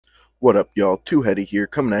What up, y'all? Too Heady here,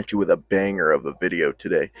 coming at you with a banger of a video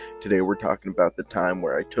today. Today we're talking about the time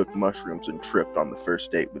where I took mushrooms and tripped on the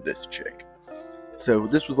first date with this chick. So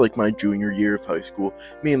this was like my junior year of high school.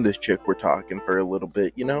 Me and this chick were talking for a little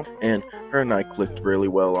bit, and her and I clicked really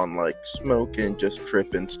well on like smoking, just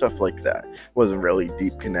tripping, stuff like that. Wasn't really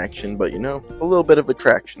deep connection, but a little bit of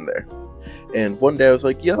attraction there. And one day I was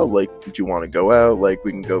like, yo, like, do you want to go out? Like, we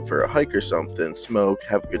can go for a hike or something, smoke,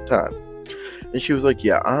 have a good time. And she was like,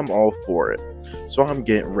 yeah, I'm all for it. So I'm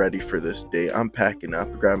getting ready for this date. I'm packing up,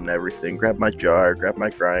 grabbing everything, grab my jar, grab my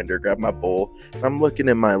grinder, grab my bowl. And I'm looking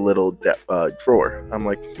in my little drawer. I'm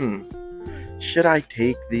like, should I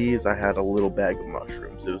take these? I had a little bag of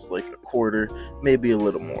mushrooms. It was like a quarter, maybe a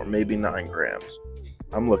little more, maybe 9 grams.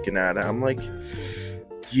 I'm looking at it. I'm like,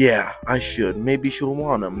 yeah, I should. Maybe she'll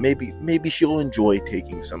want them. Maybe she'll enjoy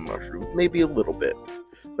taking some mushrooms. Maybe a little bit.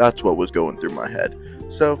 That's what was going through my head.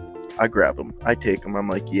 So I grab them, I take them, I'm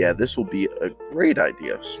like, yeah, this will be a great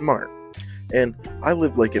idea, smart. And I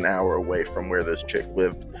lived like an hour away from where this chick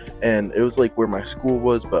lived, and it was like where my school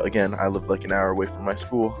was, but again, I lived like an hour away from my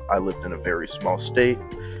school. I lived in a very small state,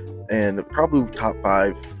 and probably top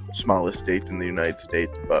 5 smallest states in the United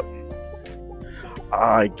States, but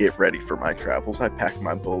I get ready for my travels. I pack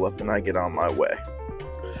my bowl up and I get on my way.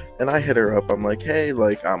 And I hit her up, I'm like, hey,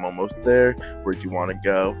 like, I'm almost there, where'd you want to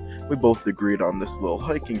go? We both agreed on this little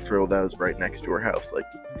hiking trail that was right next to her house, like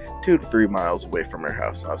 2 to 3 miles away from her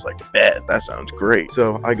house. I was like, bet, that sounds great.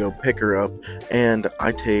 So I go pick her up, and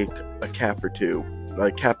I take a cap or two,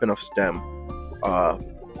 like cap and a stem of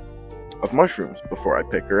mushrooms before I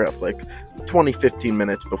pick her up, like 20-15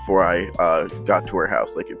 minutes before I got to her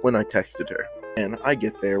house, like when I texted her. And I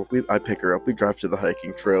get there, I pick her up, we drive to the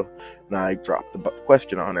hiking trail, and I drop the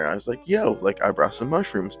question on her. I was like, yo, like, I brought some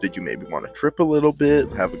mushrooms. Did you maybe want to trip a little bit,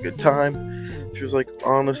 have a good time? She was like,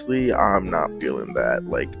 honestly, I'm not feeling that.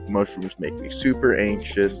 Like, mushrooms make me super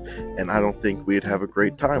anxious, and I don't think we'd have a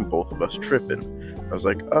great time, both of us tripping. I was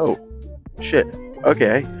like, oh, shit,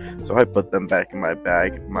 okay. So I put them back in my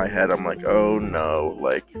bag. In my head, I'm like, oh no,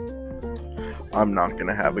 like, I'm not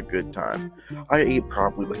gonna have a good time. I ate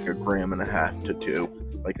probably like 1.5 grams to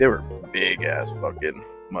 2. Like, they were big ass fucking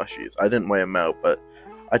mushies. I didn't weigh them out, but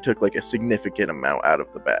I took like a significant amount out of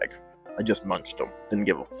the bag. I just munched them, didn't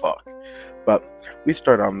give a fuck. But we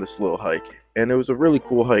start on this little hike, and it was a really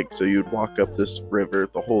cool hike. So you'd walk up this river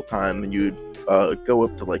the whole time, and you'd go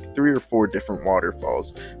up to like 3 or 4 different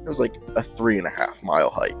waterfalls. It was like a 3.5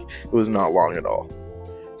 mile hike. It was not long at all.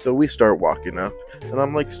 So we start walking up, and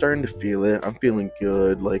I'm like starting to feel it. I'm feeling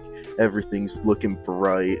good, like everything's looking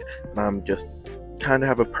bright, and I'm just kind of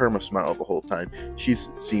have a perma smile the whole time. She's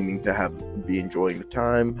seeming to be enjoying the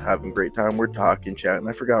time, having a great time. We're talking, chatting.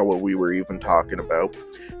 I forgot what we were even talking about.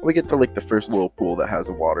 We get to like the first little pool that has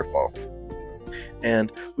a waterfall.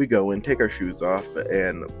 And we go in, take our shoes off,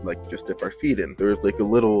 and like just dip our feet in. There's like a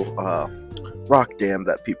little rock dam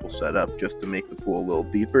that people set up just to make the pool a little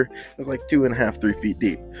deeper. It was like 2.5, 3 feet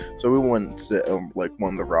deep. So we went and sit like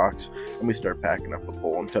one of the rocks, and we start packing up a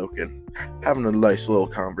bowl and token, having a nice little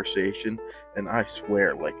conversation. And I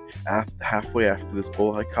swear, like halfway after this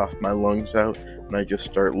bowl, I cough my lungs out, and I just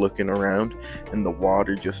start looking around, and the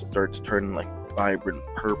water just starts turning like vibrant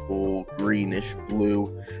purple, greenish blue,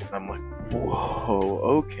 and I'm like, whoa,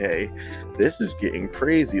 okay, this is getting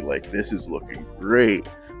crazy. Like, this is looking great.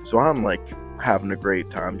 So I'm like having a great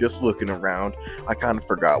time, just looking around. I kind of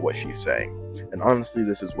forgot what she's saying, and honestly,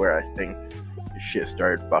 this is where I think shit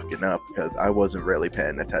started fucking up, because I wasn't really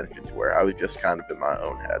paying attention to her. I was just kind of in my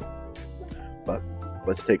own head. But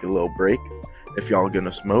let's take a little break. If y'all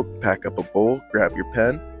gonna smoke, pack up a bowl, grab your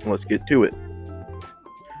pen, and let's get to it.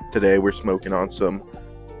 Today we're smoking on some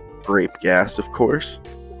grape gas, of course,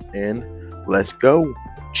 and let's go.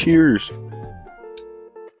 Cheers.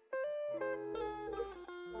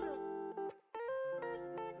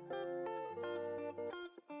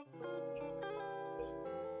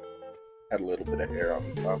 Had a little bit of hair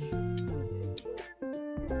on the top.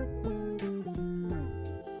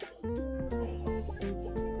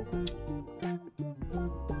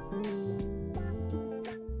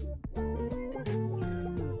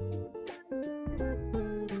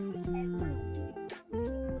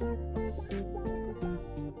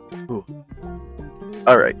 Ooh.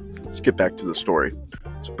 All right, let's get back to the story.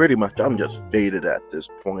 So pretty much, I'm just faded at this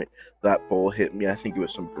point. That bowl hit me. I think it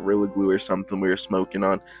was some Gorilla Glue or something we were smoking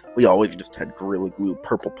on. We always just had Gorilla Glue,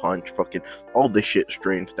 Purple Punch, fucking all the shit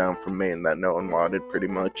strains down from Maine that no one wanted, pretty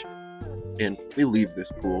much. And we leave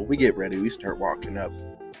this pool. We get ready. We start walking up.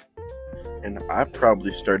 And I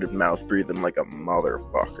probably started mouth breathing like a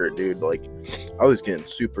motherfucker, dude. Like, I was getting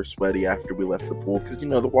super sweaty after we left the pool because,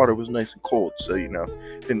 the water was nice and cold. So,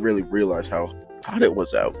 didn't really realize how hot it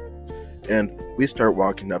was out. And we start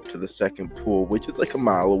walking up to the second pool, which is like a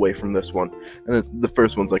mile away from this one. And the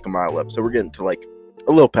first one's like a mile up. So we're getting to like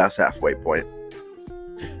a little past halfway point.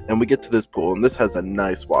 And we get to this pool, and this has a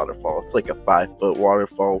nice waterfall. It's like a 5-foot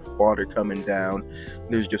waterfall, water coming down.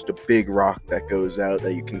 There's just a big rock that goes out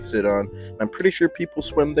that you can sit on. I'm pretty sure people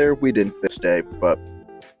swim there. We didn't this day, but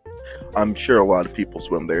I'm sure a lot of people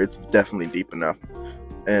swim there. It's definitely deep enough.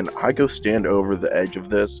 And I go stand over the edge of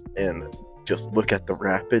this and just look at the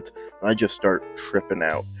rapids, and I just start tripping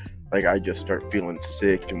out. Like, I just start feeling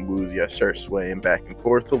sick and woozy. I start swaying back and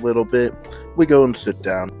forth a little bit. We go and sit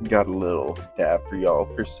down. Got a little dab for y'all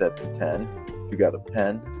for 7-10. If you got a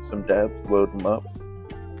pen, some dabs, load them up.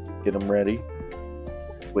 Get them ready.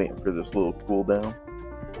 Waiting for this little cool down.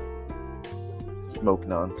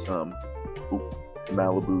 Smoking on some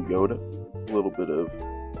Malibu Yoda. A little bit of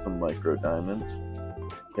some Micro Diamonds.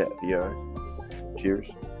 Caviar.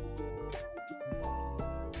 Cheers.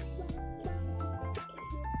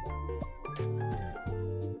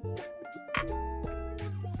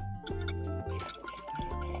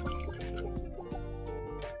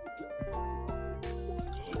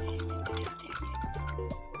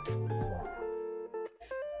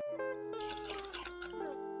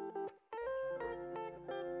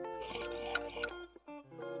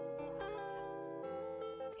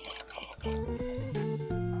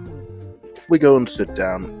 We go and sit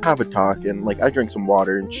down, have a talk, and I drink some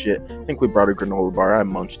water and shit. I think we brought a granola bar. I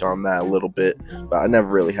munched on that a little bit, but I never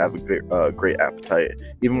really have a great appetite,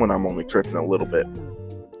 even when I'm only tripping a little bit.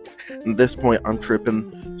 At this point, I'm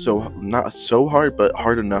tripping, so not so hard, but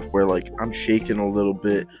hard enough where I'm shaking a little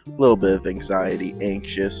bit of anxiety,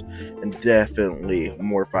 anxious, and definitely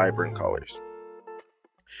more vibrant colors.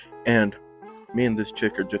 And me and this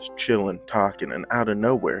chick are just chilling, talking, and out of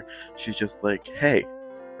nowhere, she's just like, "Hey,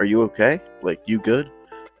 are you okay? You good?"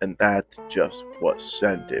 And that's just what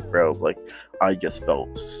sent it, bro. I just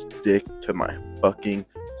felt sick to my fucking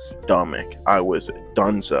stomach. I was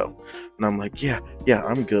donezo. And I'm like, yeah,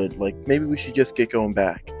 I'm good. Maybe we should just get going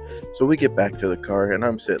back. So we get back to the car, and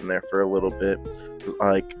I'm sitting there for a little bit.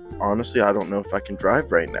 Honestly, I don't know if I can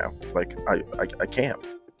drive right now. I can't.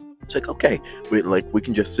 It's okay, we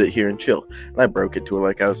can just sit here and chill. And I broke it to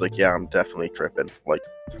her. I was like, yeah, I'm definitely tripping.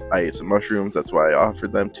 I ate some mushrooms, that's why I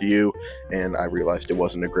offered them to you, and I realized it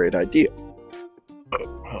wasn't a great idea.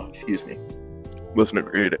 Excuse me. Wasn't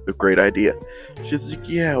a great idea. She's like,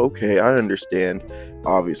 yeah, okay, I understand.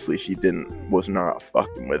 Obviously, she was not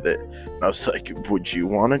fucking with it. And I was like, would you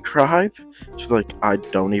want to drive? She's like, I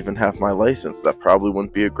don't even have my license. That probably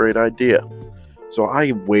wouldn't be a great idea. So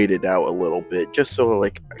I waited out a little bit just so I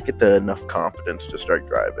get enough confidence to start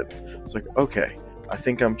driving. It's okay, I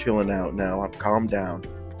think I'm chilling out now. I'm calmed down.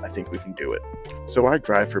 I think we can do it. So I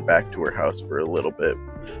drive her back to her house for a little bit.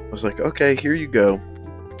 I was like, okay, here you go.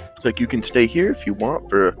 It's you can stay here if you want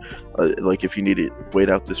for, if you need to wait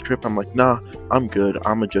out this trip. I'm like, nah, I'm good.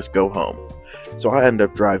 I'm gonna just go home. So I end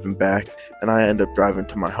up driving back, and I end up driving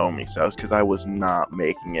to my homie's house because I was not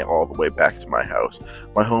making it all the way back to my house.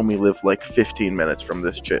 My homie lived 15 minutes from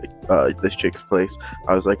this chick's place.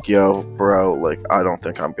 I was like, yo, bro, I don't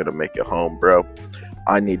think I'm gonna make it home, bro.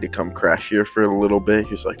 I need to come crash here for a little bit.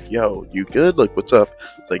 He's like, yo, you good? What's up?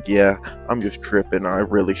 It's yeah, I'm just tripping. I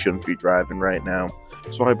really shouldn't be driving right now.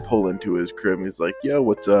 So I pull into his crib, and he's like, yo,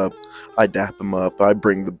 what's up? I dap him up. I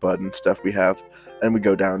bring the bud and stuff we have, and we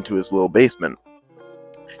go down to his little basement.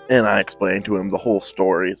 And I explained to him the whole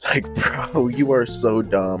story. It's bro, you are so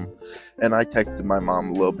dumb. And I texted my mom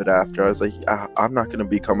a little bit after. I was like, I'm not going to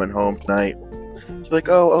be coming home tonight. She's like,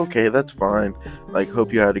 oh, okay, that's fine.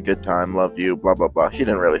 Hope you had a good time. Love you, blah, blah, blah. She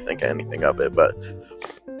didn't really think anything of it, but...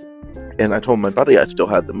 And I told my buddy I still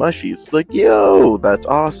had the mushies. It's yo, that's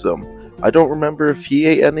awesome. I don't remember if he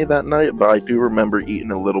ate any that night, but I do remember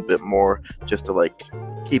eating a little bit more just to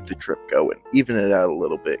keep the trip going, even it out a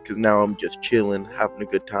little bit, because now I'm just chilling, having a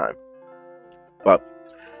good time. But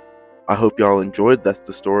I hope y'all enjoyed. That's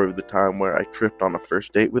the story of the time where I tripped on a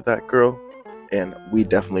first date with that girl, and we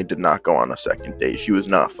definitely did not go on a second date. She was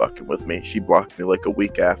not fucking with me. She blocked me a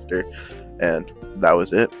week after, and that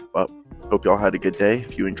was it. But hope y'all had a good day.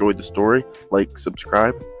 If you enjoyed the story,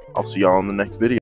 subscribe. I'll see y'all in the next video.